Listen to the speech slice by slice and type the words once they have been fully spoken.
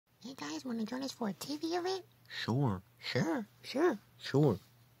guys want to join us for a TV event? Sure. Sure.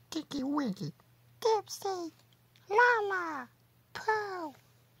 Tinky Winky, Dipsy, Lala, Pooh,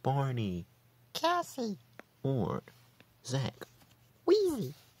 Barney. Cassie, Or Zach.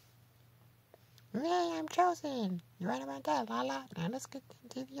 Wheezy. Yay, I'm chosen. You're right about that, Lala. Now let's get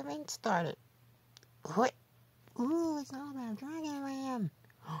the TV event started. What? Ooh, it's all about Dragonland.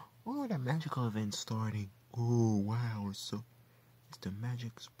 Ooh, the magical event's starting. Ooh, wow, it's the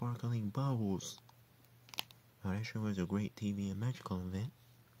magic sparkling bubbles. Oh, that sure was a great TV and magical event.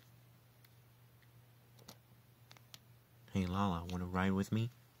 Hey, Lala, wanna ride with me?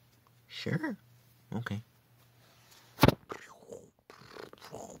 Sure. Okay.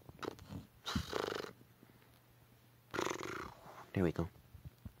 There we go.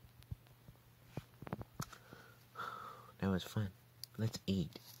 That was fun. Let's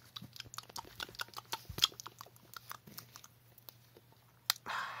eat.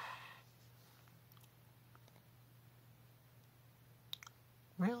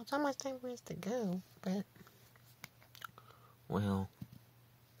 Well, it's almost time for us to go, but... Well,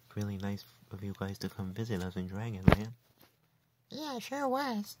 it's really nice of you guys to come visit us in Dragonland. Yeah, it sure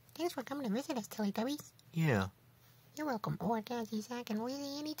was. Thanks for coming to visit us, Teletubbies. Yeah. You're welcome, or Cassie, Zach, and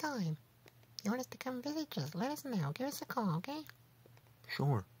Wheezy anytime. You want us to come visit, just let us know. Give us a call, okay?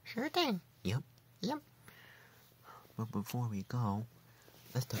 Sure. Sure thing. Yep. But before we go,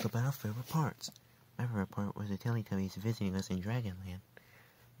 let's talk about our favorite parts. My favorite part was the Teletubbies visiting us in Dragonland.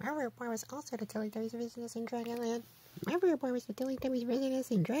 My favorite part was also the Teletubbies visiting us in Dragonland. My favorite part was the Teletubbies visiting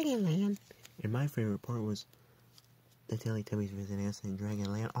us in Dragonland. And my favorite part was the Teletubbies visiting us in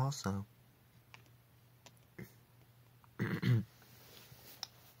Dragonland also.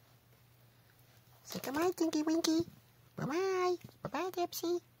 Say goodbye, Tinky Winky. Bye-bye. Bye-bye,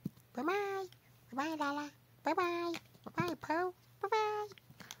 Dipsy. Bye-bye. Bye-bye, Lala. Bye-bye. Bye-bye, Pooh. Bye-bye.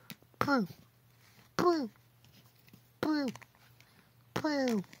 Pooh. Pooh. Pooh.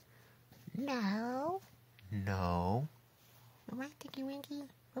 Pooh. No. No. Bye-bye, Tinky Winky.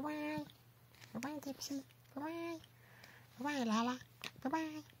 Bye-bye. Bye-bye, Dipsy. Bye-bye. Bye-bye, Lala.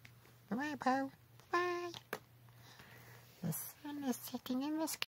 Bye-bye. Bye-bye, Pooh. Bye-bye. The sun is setting in the sky.